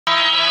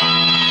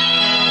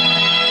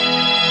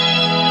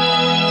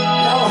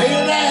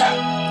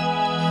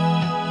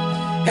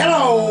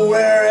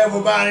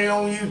everybody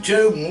on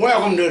YouTube, and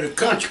welcome to the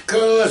Country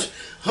Cuz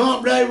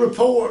Hump Day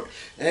Report.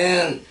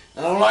 And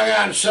all I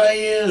got to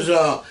say is,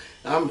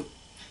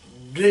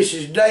 this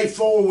is day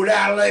 4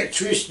 without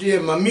electricity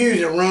in my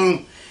music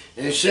room,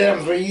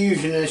 except for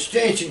using an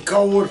extension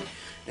cord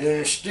and an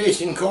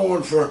extension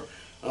cord for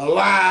a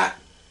light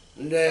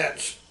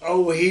that's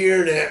over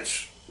here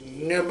that's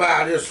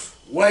nearby, just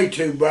way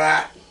too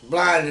bright,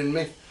 blinding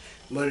me,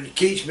 but it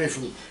keeps me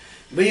from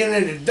being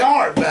in the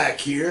dark back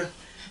here.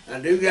 I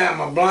do got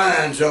my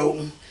blinds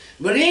open.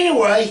 But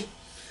anyway,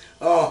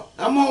 I'm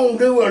going to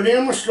do a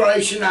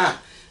demonstration.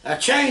 I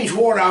changed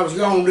what I was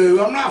going to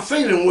do. I'm not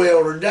feeling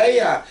well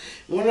today. I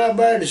went up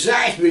there to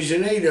Zaxby's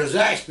and ate a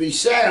Zaxby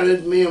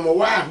salad. Me and my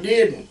wife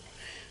didn't.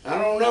 I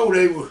don't know,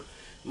 they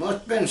must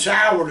have been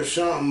soured or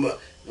something, but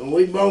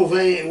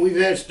we've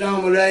had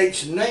stomach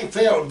aches and they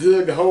felt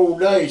good the whole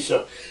day.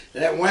 So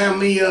that wound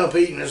me up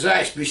eating a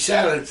Zaxby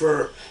salad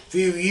for a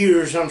few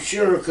years, I'm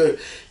sure, because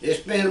it's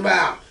been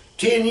about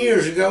 10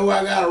 years ago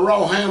I got a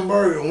raw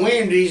hamburger at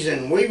Wendy's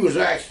and we was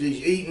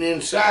actually eating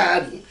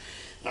inside. And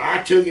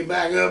I took it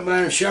back up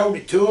there and showed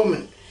it to them,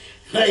 and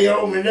they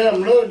opened it up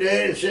and looked at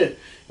it and said,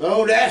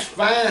 "Oh, that's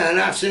fine."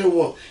 I said,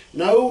 "Well,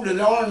 no, the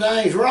darn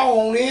thing's raw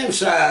on the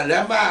inside.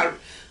 How about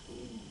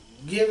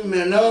giving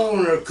me another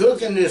one or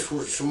cooking this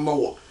with some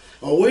more?"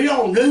 "Oh, we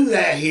don't do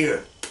that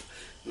here."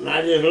 And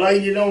I just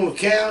laid it on the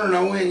counter, and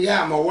I went and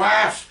got my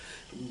wife's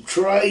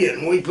tray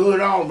and we put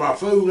all of our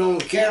food on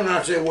the counter.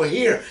 I said, "Well,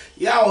 here,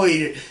 y'all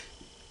eat it.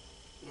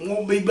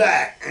 Won't be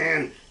back."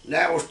 And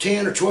that was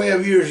 10 or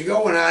 12 years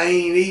ago, and I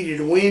ain't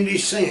eaten a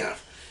Wendy's since.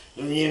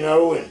 And you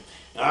know, and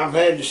I've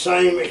had the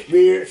same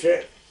experience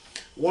at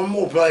one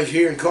more place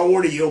here in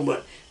Cordele,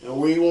 but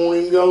we won't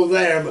even go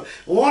there. But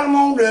what I'm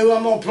going to do,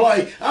 I'm going to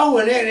play. Oh,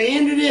 and at the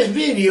end of this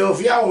video,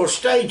 if y'all will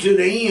stay to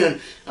the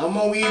end, I'm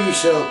going to give you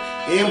some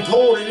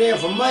important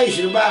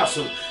information about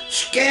some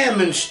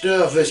scamming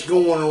stuff that's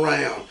going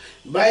around.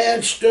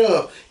 Bad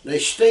stuff. They're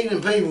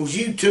stealing people's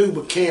YouTube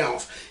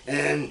accounts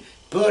and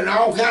putting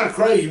all kind of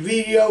crazy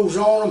videos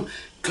on them,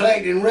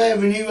 collecting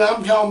revenue.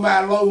 I'm talking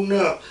about loading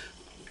up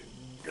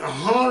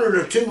 100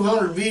 or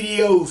 200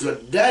 videos a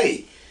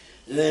day.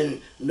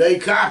 And they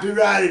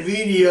copyrighted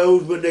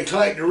videos, but they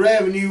collect the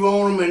revenue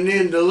on them and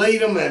then delete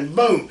them, and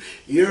boom,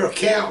 your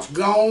account's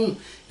gone,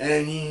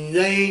 and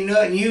there ain't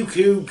nothing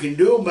YouTube can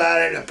do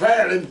about it,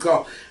 apparently,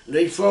 because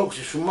these folks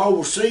is from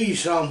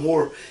overseas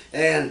somewhere.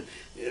 And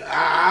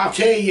I'll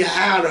tell you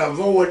how to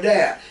avoid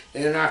that,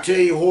 and I'll tell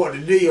you what the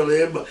deal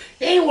is. But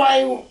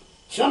anyway,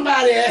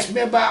 somebody asked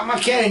me about my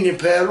canyon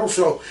pedal,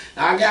 so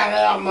I got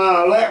out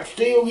my lap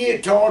steel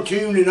guitar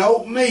tuning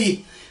Open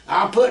Me.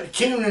 I'll put the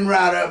tuning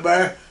right up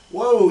there.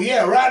 Whoa,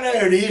 yeah, right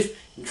there it is.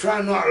 And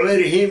try not to let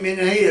it hit me in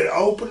the head.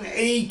 Open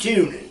E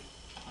tuning.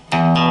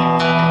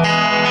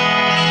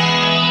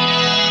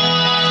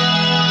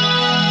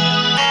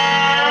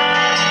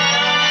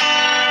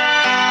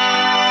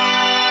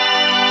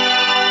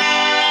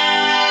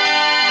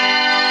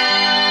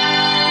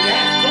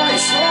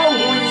 Slow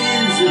when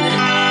you're using it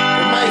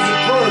to make it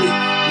pretty.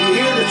 You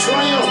hear the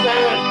trails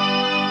down.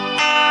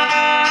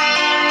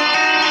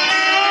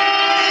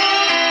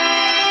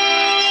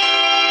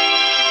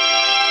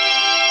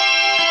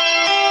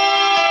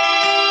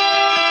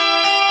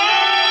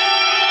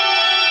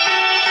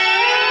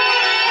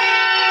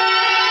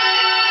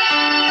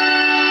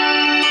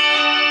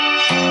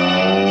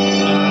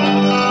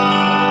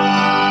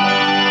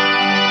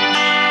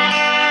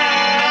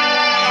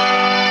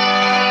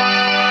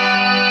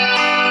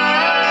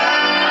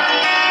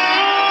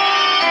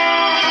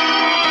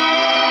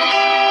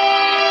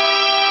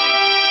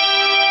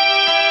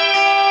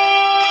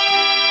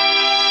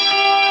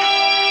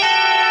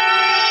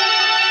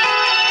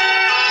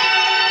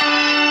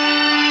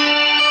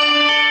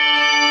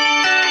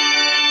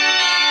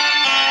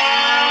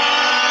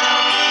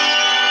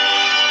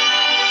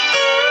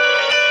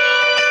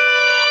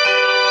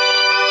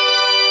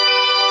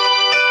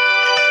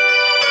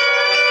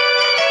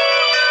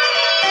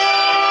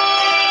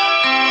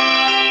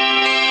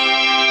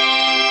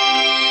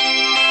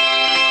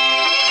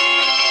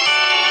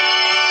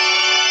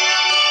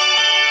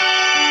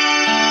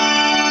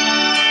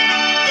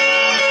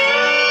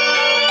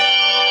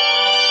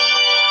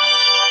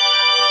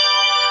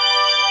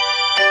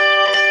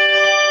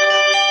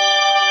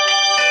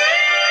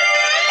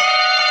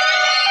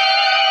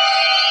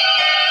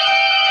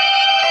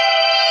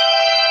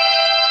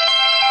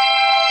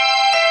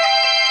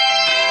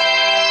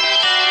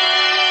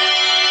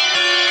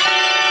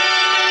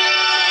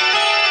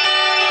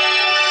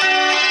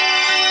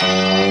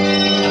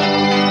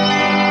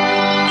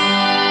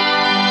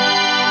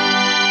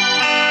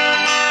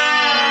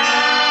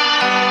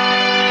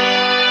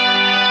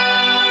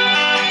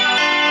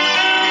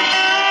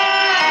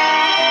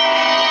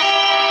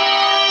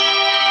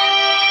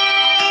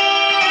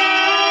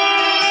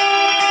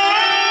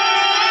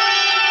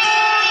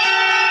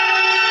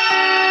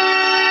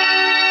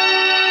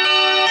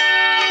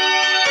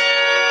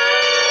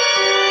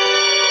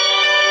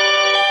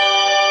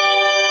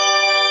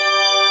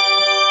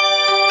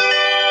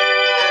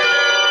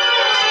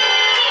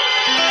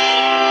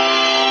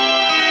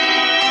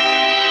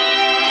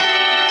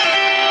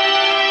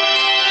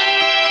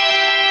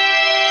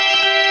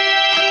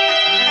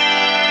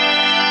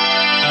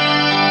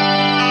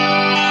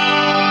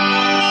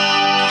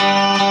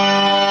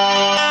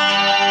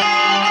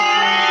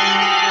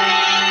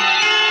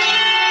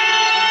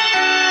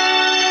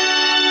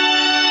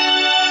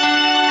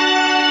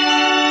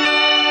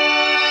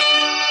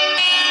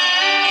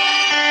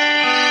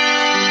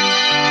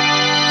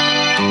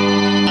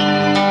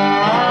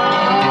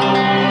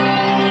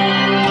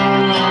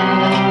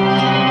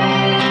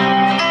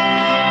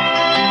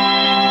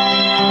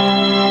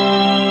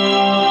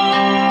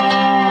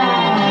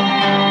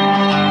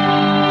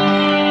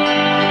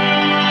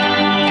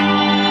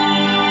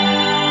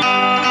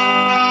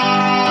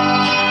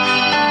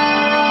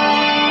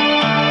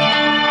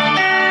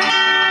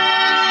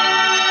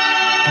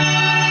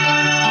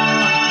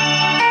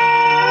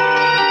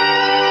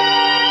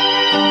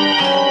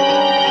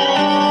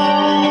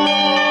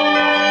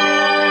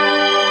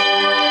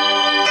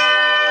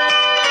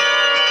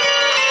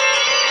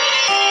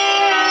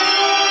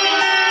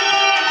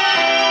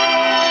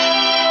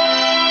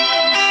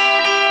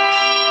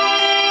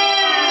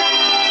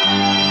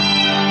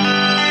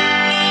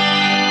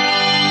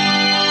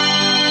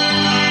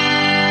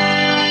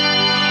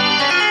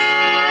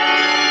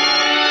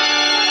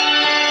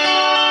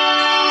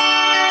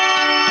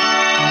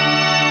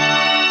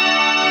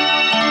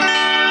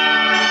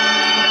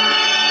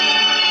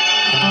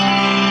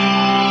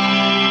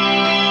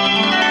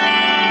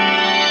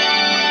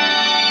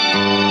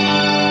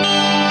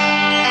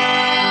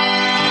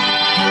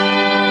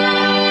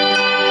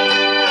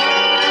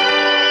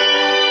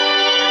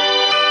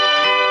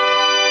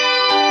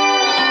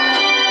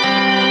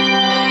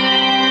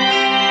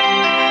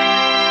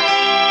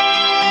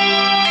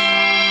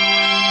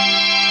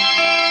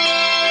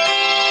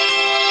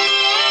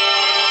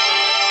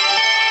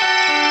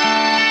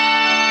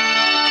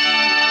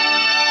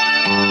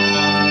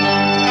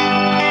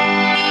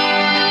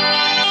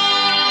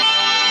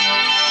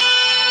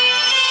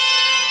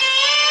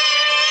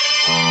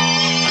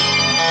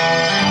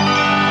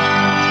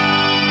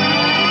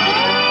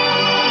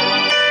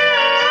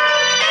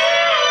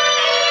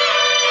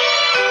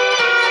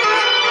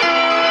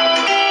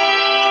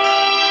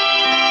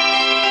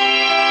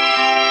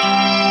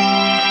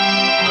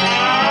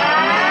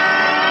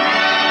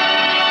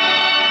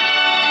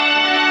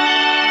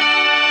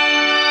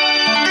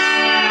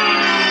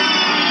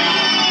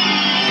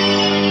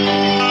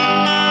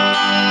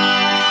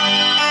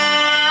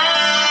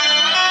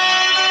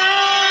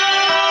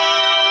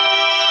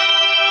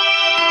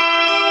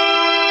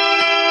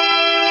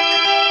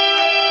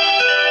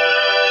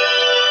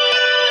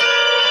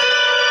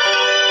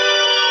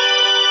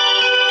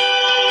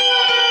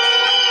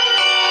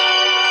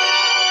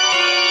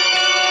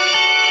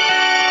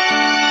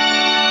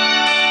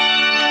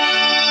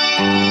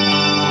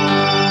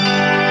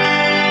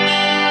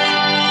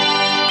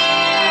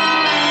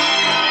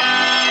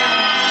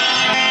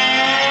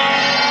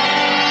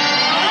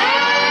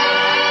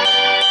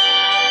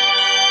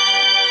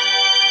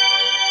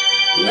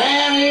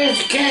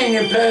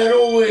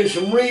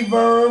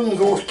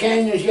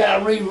 then it's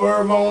got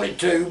reverb on it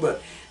too.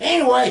 But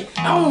anyway,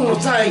 I want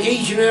to thank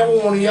each and every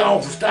one of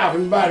y'all for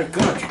stopping by the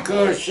Country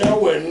Cuz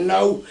Show. And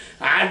no,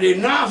 I did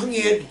not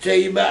forget to tell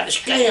you about the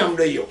scam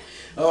deal.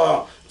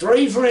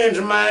 3 friends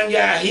of mine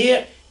got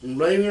hit, and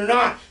believe it or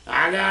not,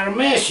 I got a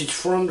message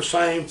from the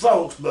same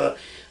folks. But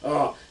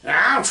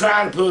I'll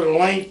try to put a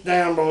link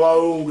down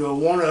below to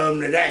one of them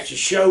that actually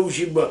shows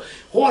you. But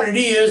what it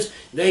is,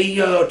 they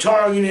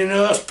targeting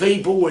us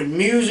people with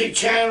music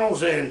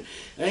channels and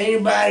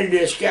anybody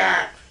that's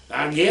got,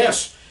 I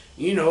guess,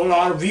 you know, a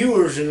lot of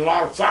viewers and a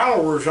lot of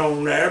followers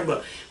on there.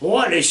 But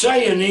what they're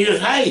saying is,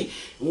 hey,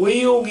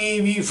 we'll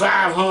give you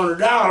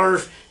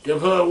 $500 to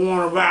put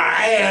one of our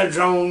ads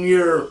on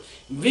your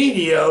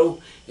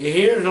video. And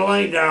here's a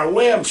link to our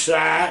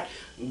website.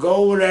 Go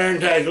over there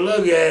and take a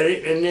look at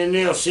it, and then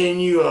they'll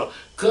send you a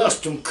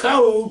custom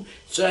code.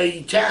 So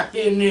you type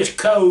in this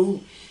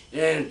code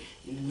and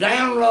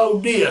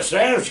download this.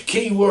 There's the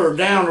key word,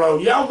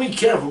 download. Y'all be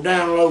careful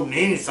downloading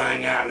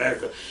anything out there.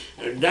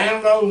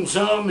 Downloading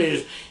something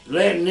is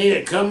letting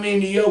it come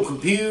into your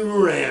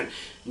computer, and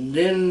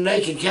then they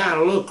can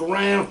kind of look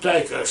around,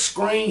 take a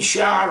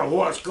screenshot of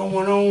what's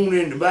going on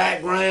in the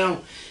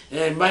background,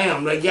 and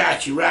bam, they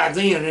got you right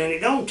then. And it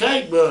don't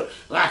take but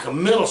like a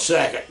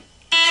millisecond.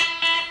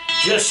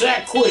 Just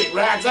that quick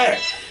right there.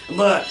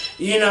 But,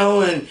 you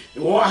know, and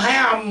what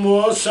happened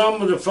was some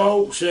of the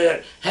folks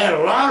that had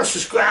a lot of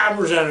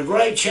subscribers and a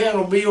great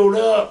channel build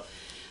up,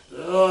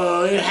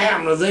 it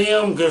happened to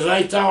them because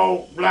they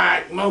thought,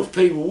 like most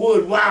people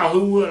would, wow,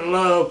 who wouldn't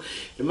love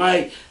to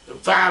make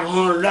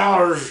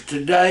 $500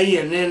 today,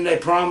 and then they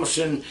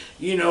promising,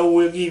 you know,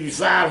 we'll give you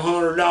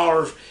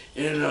 $500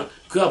 in a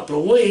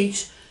couple of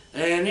weeks.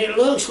 And it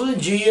looks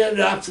legit.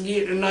 I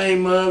forget the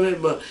name of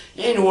it, but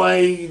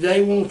anyway,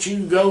 they want you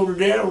to go to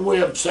their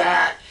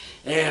website,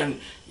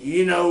 and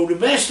you know, the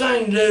best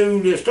thing to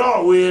do to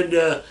start with,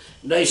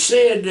 they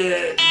said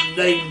that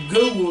they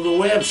Googled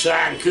the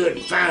website and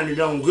couldn't find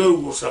it on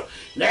Google, so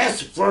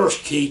that's the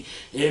first key.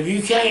 If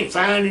you can't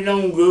find it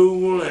on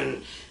Google,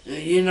 and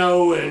you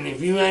know, and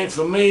if you ain't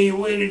familiar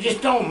with it,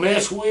 just don't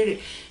mess with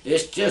it.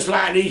 It's just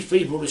like these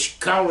people that's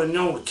calling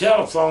on the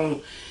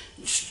telephone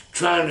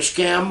trying to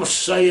scam us,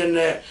 saying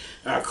that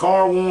our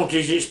car warranty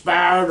is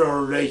expired,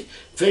 or they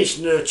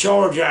fixing to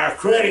charge our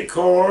credit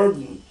card.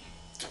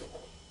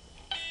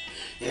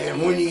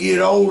 And when you get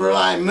older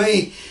like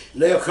me,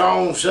 they'll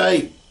call and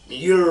say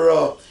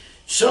your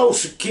Social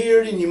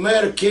Security and your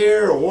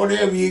Medicare or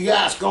whatever you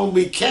got's going to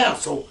be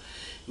canceled.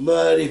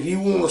 But if you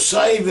want to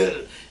save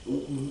it,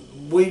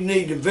 we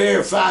need to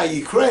verify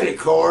your credit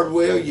card.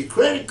 Well, your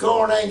credit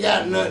card ain't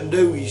got nothing to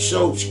do with your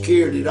Social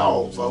Security at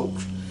all,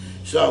 folks.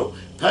 So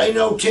pay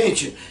no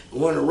attention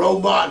when a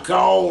robot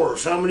call or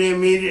some of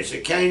them idiots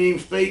that can't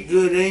even speak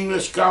good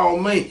English call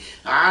me.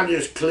 I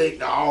just click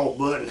the off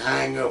button,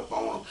 hang up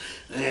on them.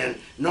 And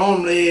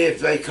normally if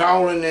they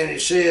calling and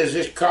it says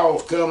this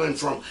call's coming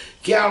from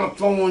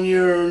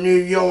California or New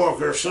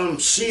York or some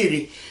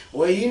city,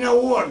 well, you know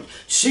what?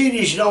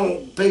 Cities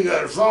don't pick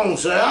up the phone and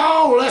say,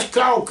 oh, let's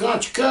call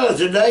Country Cuz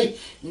today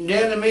and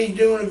tell them he's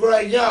doing a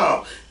great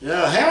job.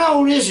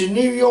 Hello, this is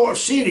New York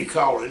City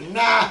calling.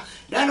 Nah,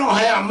 that don't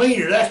happen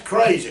either. That's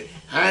crazy.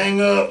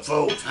 Hang up,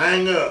 folks.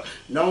 Hang up.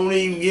 Don't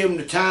even give them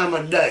the time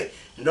of day.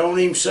 And don't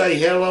even say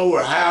hello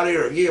or howdy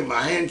or give them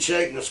a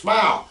handshake and a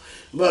smile.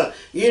 But,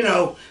 you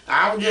know,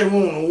 I just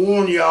want to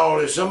warn y'all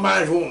that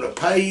somebody's wanting to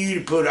pay you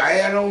to put an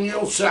ad on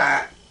your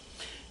site.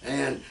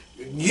 And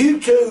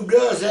YouTube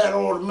does that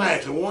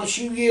automatically. Once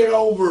you get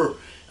over,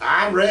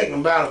 I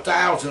reckon, about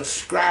 1,000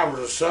 subscribers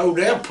or so,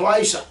 they'll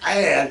place an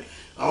ad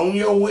on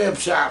your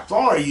website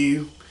for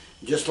you,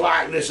 just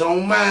like this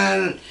on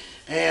mine,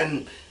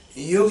 and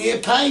you'll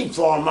get paid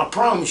for them, I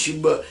promise you.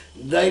 But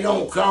they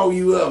don't call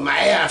you up and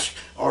ask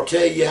or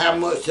tell you how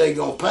much they're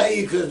going to pay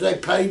you, because they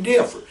pay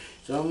different.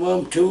 Some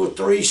of them 2 or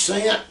 3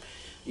 cents,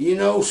 you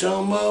know,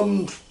 some of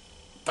them $5,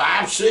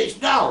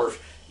 $6.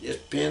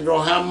 Just depends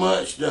on how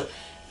much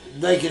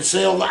they can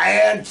sell the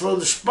ad for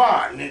the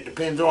spot, and it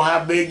depends on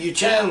how big your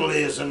channel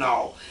is and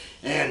all.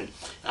 And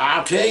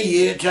I'll tell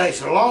you, it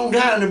takes a long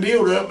time to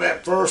build up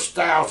that first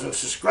 1,000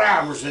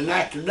 subscribers, and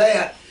after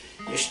that,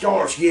 it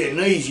starts getting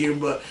easier.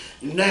 But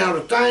now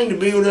the thing to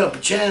build up a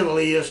channel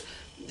is,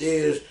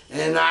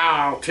 and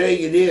I'll tell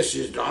you this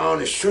is the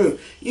honest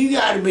truth, you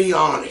got to be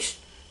honest.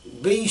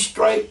 Be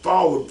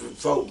straightforward with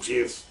folks.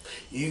 If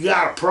you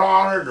got a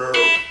product or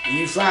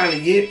you find a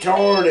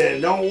guitar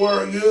that don't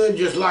work good,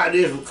 just like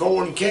this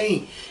recording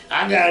key,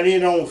 I got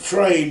it on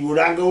trade. Would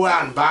I go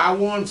out and buy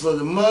one for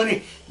the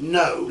money?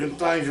 No. Them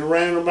things are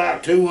around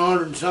about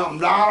 $200 and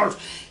something.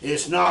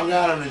 It's not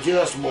got an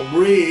adjustable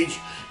bridge,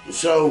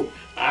 so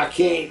I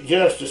can't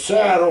adjust the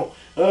saddle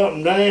up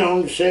and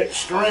down to set the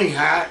string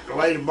height, to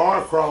lay the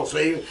bar across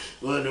even.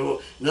 But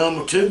the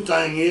number 2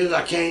 thing is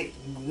I can't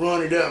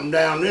run it up and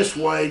down this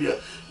way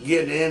to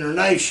get the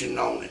intonation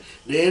on it.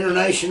 The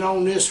intonation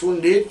on this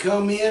one did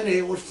come in,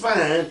 it was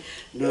fine.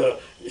 The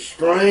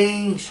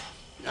strings,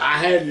 I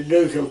had to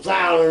do some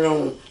filing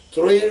on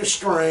 3 of the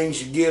strings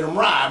to get them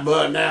right.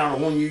 But now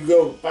when you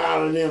go to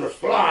filing in a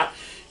slot,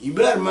 you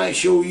better make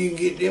sure you can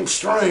get them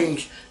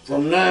strings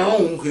from now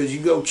on, because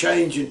you go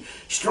changing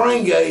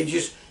string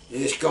gauges,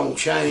 it's going to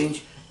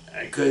change,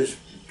 because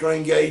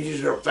string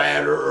gauges are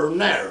fatter or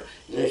narrow,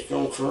 and it's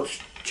going to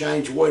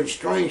change the way the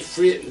strings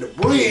fit in the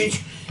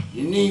bridge,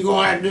 and then you're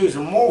going to have to do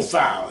some more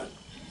filing.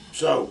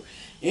 So,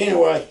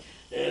 anyway,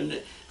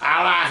 and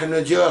I like an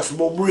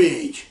adjustable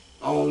bridge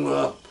on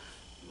a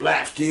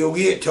black steel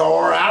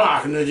guitar. I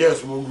like an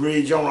adjustable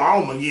bridge on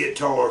all my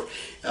guitars.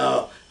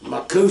 My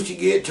acoustic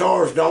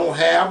guitars don't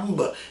have them,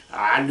 but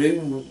I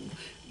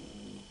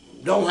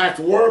don't have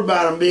to worry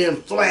about them being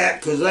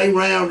flat, because they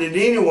rounded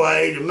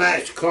anyway to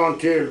match the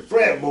contour of the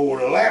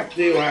fretboard. The lap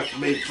steel has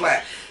to be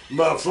flat.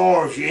 But as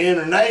far as your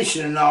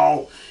intonation and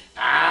all,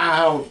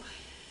 I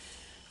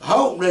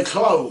hope they're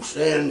close.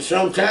 And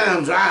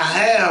sometimes I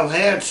have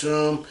had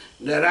some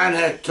that I'd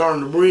have to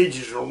turn the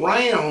bridges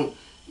around,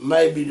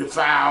 maybe to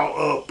file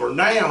up or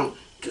down,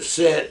 to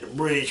set the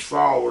bridge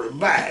forward or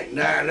back.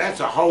 Now, that's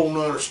a whole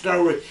nother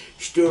story.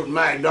 Stuart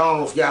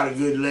McDonald's got a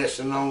good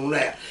lesson on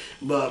that.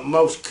 But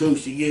most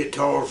acoustic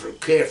guitars are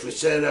carefully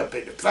set up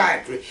at the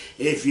factory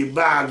if you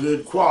buy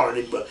good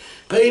quality. But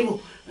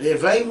people,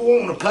 if they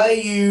want to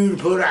pay you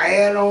to put an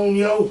ad on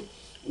your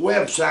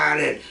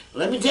website, and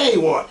let me tell you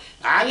what,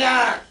 I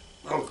got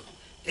an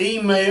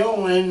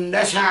email, and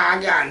that's how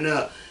I got in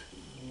the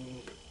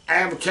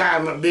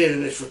advertisement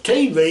business for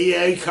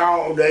TV.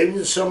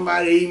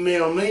 Somebody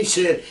emailed me,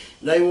 said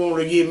they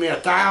wanted to give me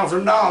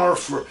 $1,000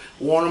 for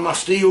one of my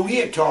steel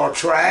guitar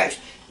tracks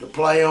to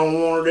play on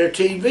one of their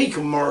TV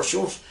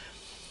commercials.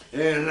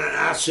 And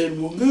I said,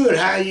 well, good,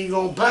 how you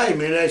gonna pay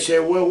me? And they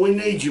said, well, we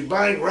need your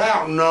bank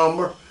routing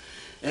number,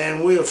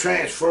 and we'll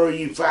transfer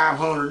you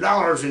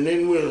 $500, and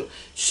then we'll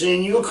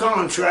send you a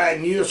contract,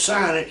 and you'll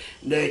sign it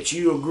that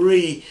you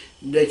agree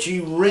that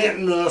you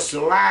renting us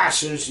the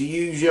license to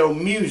use your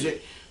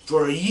music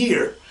for a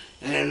year.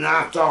 And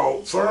I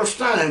thought, first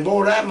thing,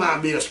 boy, that might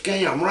be a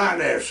scam right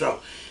there. So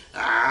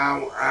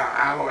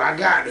I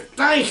got to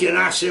thinking,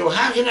 I said, well,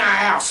 how can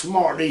I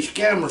outsmart these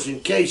scammers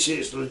in case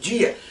it's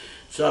legit?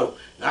 So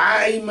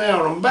I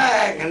emailed them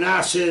back, and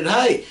I said,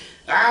 hey,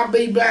 I'll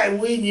be back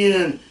with you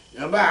in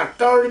about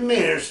 30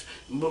 minutes,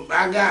 but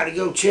I got to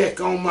go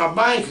check on my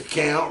bank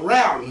account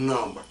routing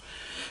number.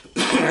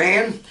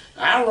 And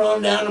I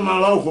run down to my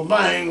local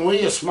bank.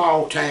 We're a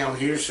small town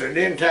here, so it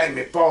didn't take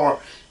me far,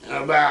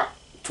 about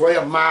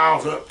 12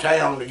 miles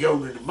uptown to go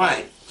to the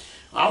bank.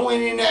 I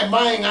went in that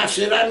bank, I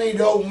said, I need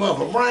to open up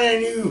a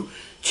brand new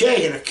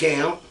checking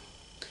account.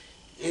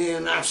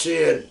 And I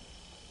said,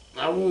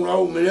 I want to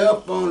open it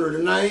up under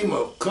the name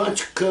of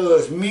Country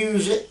Cuz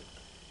Music,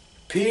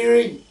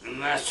 period.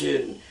 And I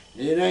said,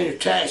 it ain't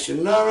attached to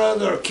none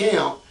other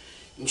account.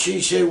 And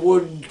she said,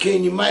 well,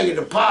 can you make a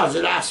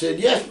deposit? I said,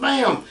 yes,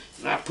 ma'am.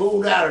 And I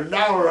pulled out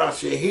 $1. I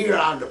said, here,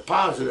 I'll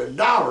deposit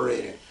 $1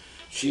 in it.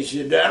 She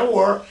said, that'll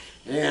work.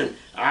 And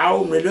I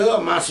opened it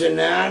up, and I said,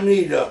 now I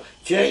need a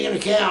checking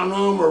account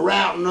number,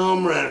 routing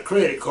number, and a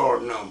credit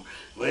card number.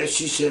 Well,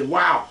 she said,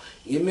 wow,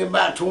 give me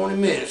about 20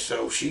 minutes.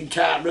 So she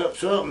typed up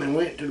something and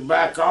went to the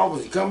back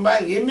office and come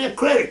back and give me a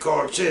credit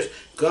card. It says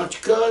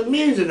Country Cuz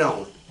Music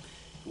on it.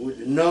 With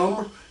the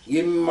number,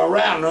 give me my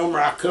route number.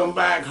 I come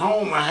back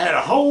home, I had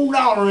a whole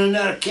 $1 in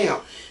that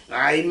account.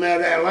 I emailed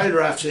that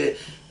later. I said,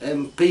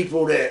 and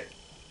people that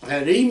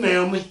had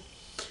emailed me,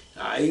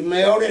 I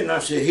emailed it and I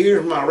said,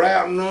 here's my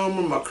routing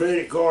number, my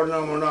credit card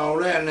number, and all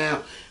that.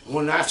 Now,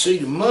 when I see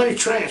the money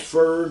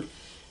transferred,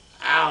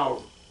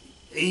 I'll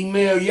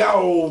email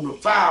y'all the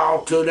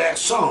file to that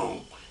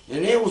song.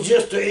 And it was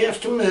just an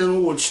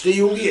instrumental with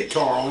steel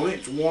guitar on it.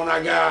 It's one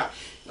I got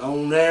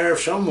on there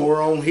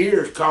somewhere on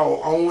here. It's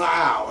called On the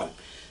Island.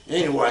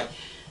 Anyway,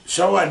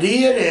 so I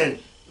did, and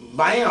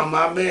bam,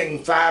 I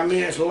bet 5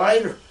 minutes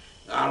later,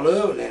 I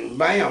looked, and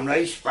bam,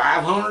 there's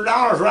 $500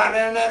 right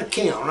there in that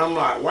account. And I'm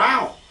like,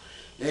 wow.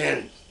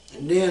 And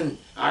then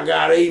I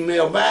got an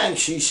email back, and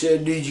she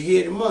said, did you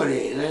get the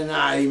money? And then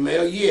I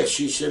emailed, yes.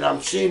 She said,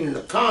 I'm sending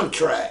a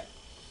contract.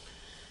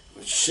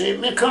 She sent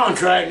me a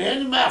contract, and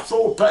it's about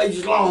 4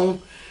 pages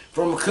long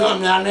from a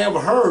company I never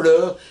heard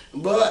of,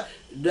 but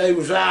they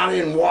was out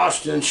in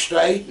Washington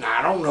State, and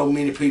I don't know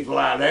many people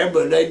out there,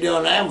 but they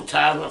done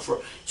advertisement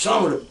for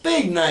some of the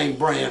big name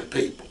brand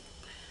people.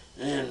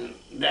 And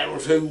that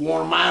was who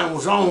one of mine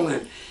was on,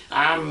 and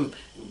I'm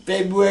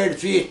February the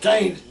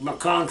 15th, my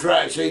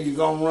contract's either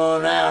going to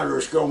run out or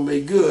it's going to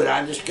be good.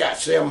 I just got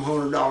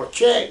 $700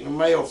 check in the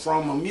mail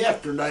from them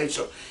yesterday,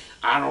 so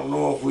I don't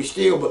know if we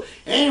still, but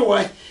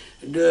anyway,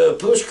 the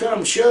push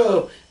come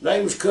shove,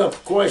 there was a couple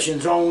of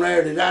questions on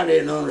there that I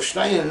didn't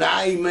understand, and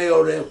I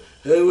emailed them,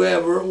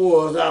 whoever it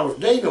was I was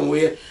dealing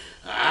with,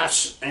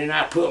 and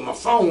I put my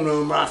phone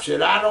number. I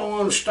said, I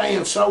don't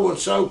understand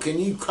so-and-so, can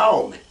you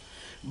call me?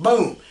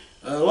 Boom,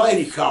 a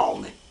lady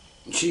called me,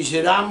 and she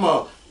said, I'm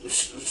a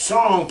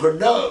song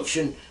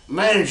production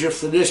manager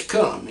for this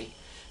company,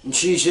 and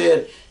she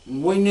said,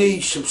 we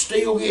need some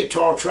steel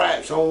guitar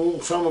tracks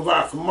on some of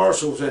our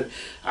commercials, and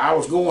I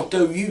was going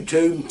through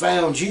YouTube and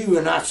found you,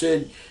 and I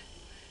said,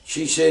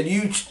 she said,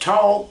 you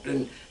talked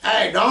and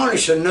act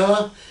honest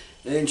enough,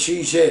 and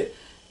she said,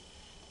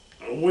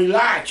 we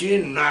liked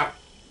you, and I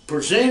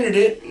presented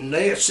it, and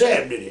they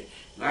accepted it.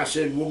 And I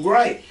said, well,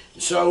 great.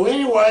 So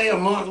anyway, a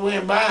month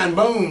went by, and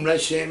boom, they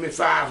sent me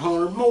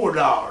 $500 more,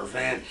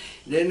 and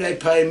then they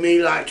paid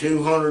me like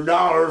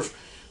 $200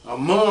 a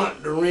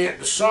month to rent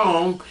the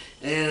song.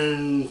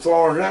 And as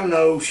far as I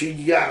know,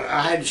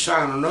 I had to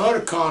sign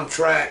another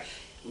contract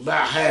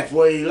about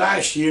halfway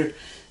last year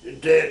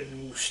that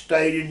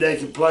stated they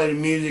could play the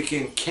music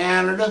in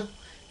Canada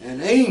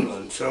and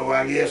England. So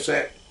I guess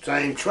that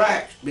same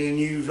track's being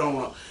used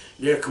on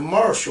their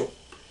commercial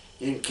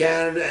in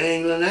Canada,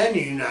 England, and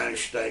the United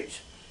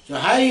States. So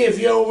hey, if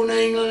you're over in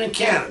England and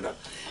Canada.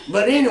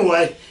 But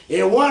anyway,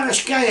 it wasn't a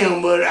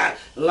scam, but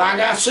like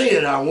I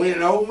said, I went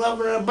and opened up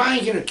a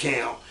banking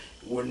account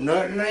with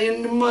nothing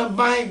in my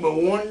bank but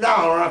 $1.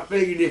 I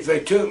figured if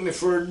they took me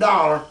for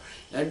 $1,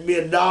 that'd be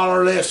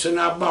 $1 less than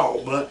I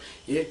bought. But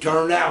it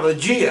turned out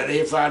legit.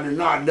 If I had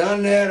not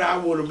done that, I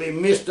would have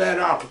missed that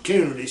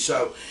opportunity.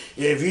 So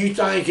if you're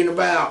thinking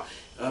about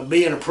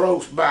being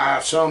approached by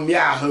some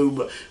yahoo,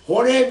 but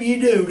whatever you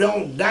do,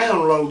 don't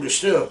download the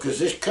stuff, because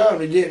this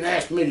company didn't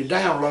ask me to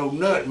download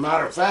nothing.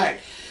 Matter of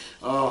fact,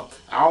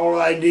 all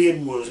I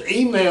did was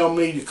email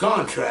me the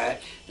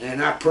contract,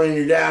 and I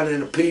printed it out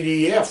in a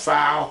PDF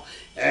file,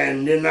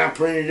 and then I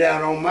printed it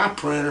out on my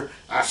printer.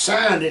 I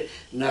signed it,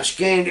 and I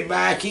scanned it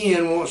back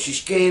in. Once you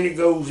scan it, it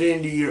goes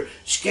into your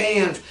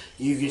scans.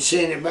 You can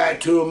send it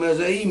back to them as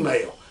an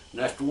email.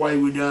 That's the way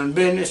we done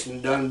business,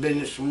 and done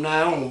business from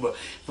now on. But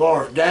as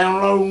far as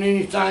downloading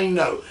anything,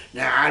 no.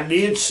 Now, I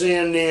did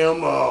send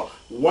them a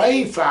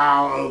WAV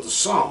file of the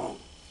song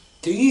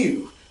to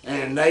you,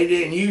 and they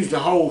didn't use the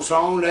whole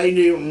song. They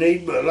didn't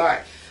need but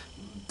like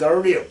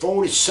 30 or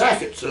 40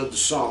 seconds of the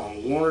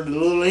song, one of the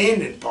little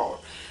ending part.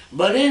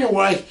 But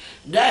anyway,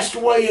 that's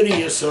the way it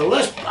is. So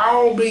let's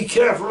all be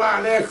careful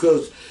out there,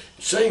 because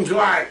it seems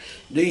like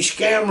these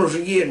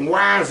scammers are getting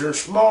wiser and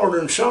smarter,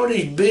 and some of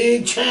these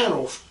big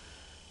channels,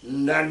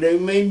 and I do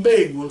mean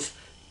big ones,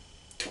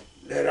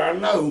 that I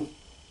know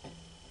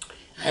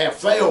have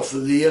failed for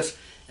this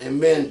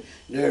and been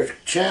their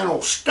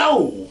channel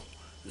stole.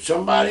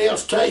 Somebody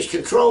else takes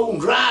control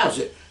and drives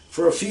it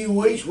for a few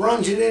weeks,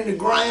 runs it in the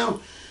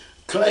ground,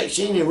 collects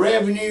any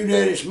revenue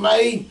that it's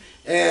made,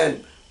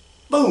 and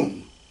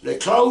boom, they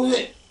close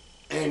it,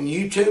 and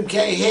YouTube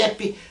can't help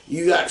you.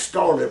 You got to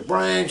start a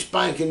brand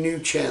spanking new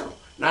channel.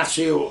 And I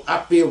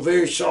feel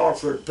very sorry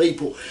for the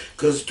people,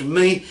 because to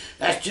me,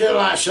 that's just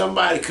like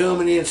somebody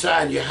coming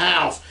inside your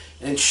house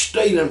and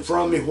stealing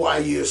from you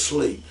while you're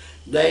asleep.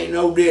 They ain't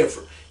no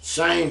different.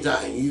 Same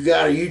thing. You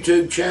got a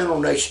YouTube channel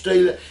and they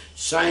steal it.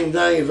 Same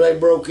thing if they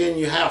broke in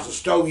your house and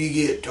stole your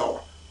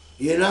guitar.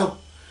 You know?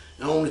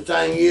 The only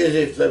thing is,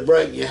 if they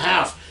break your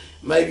house,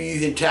 maybe you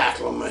can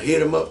tackle them or hit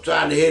them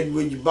upside the head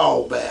with your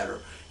ball bat, or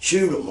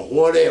shoot them or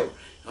whatever.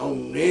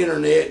 On the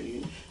internet,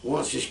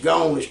 once it's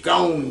gone,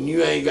 and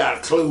you ain't got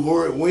a clue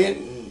where it went,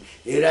 and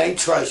it ain't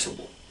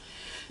traceable.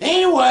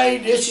 Anyway,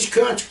 this is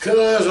Country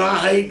Cuz. I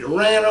hate to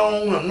rant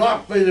on. I'm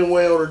not feeling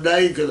well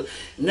today, because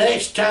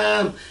next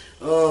time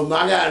I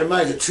got to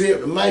make a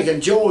trip to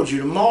Macon, Georgia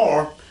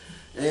tomorrow,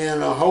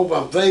 and I hope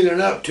I'm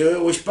feeling up to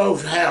it. We're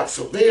supposed to have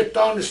severe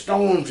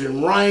thunderstorms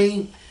and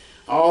rain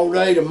all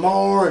day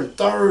tomorrow and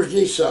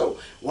Thursday, so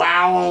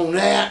while on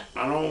that,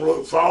 I don't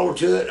look forward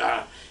to it.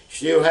 I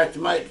still have to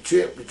make the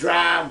trip to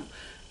drive.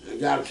 I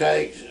got to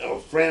take a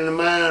friend of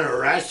mine,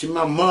 or actually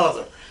my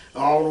mother,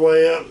 all the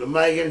way up to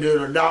Macon to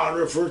the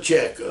doctor for a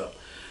checkup.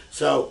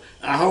 So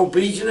I hope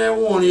each and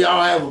every one of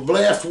y'all have a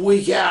blessed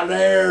week out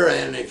there.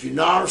 And if you're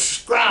not a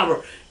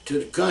subscriber to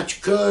the Country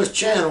Cuz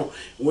channel,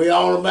 we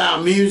all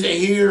about music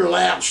here: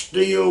 lap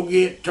steel,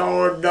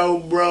 guitar,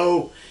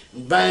 dobro,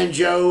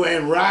 banjo,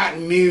 and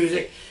writing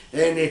music.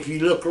 And if you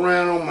look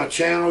around on my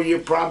channel,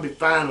 you'll probably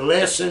find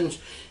lessons.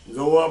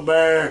 Go up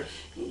there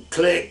and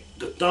click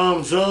the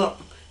thumbs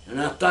up. And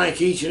I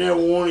thank each and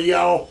every one of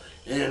y'all,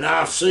 and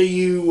I'll see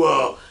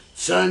you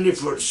Sunday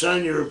for the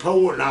Sunday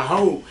report, and I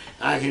hope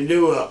I can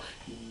do a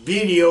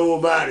video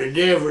about the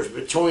difference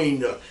between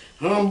the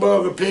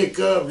humbucker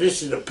pickup,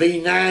 this is the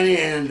P90,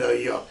 and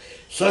the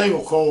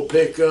single coil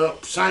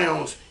pickup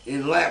sounds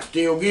in lap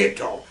steel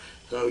guitar.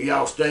 So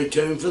y'all stay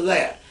tuned for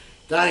that.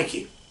 Thank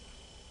you.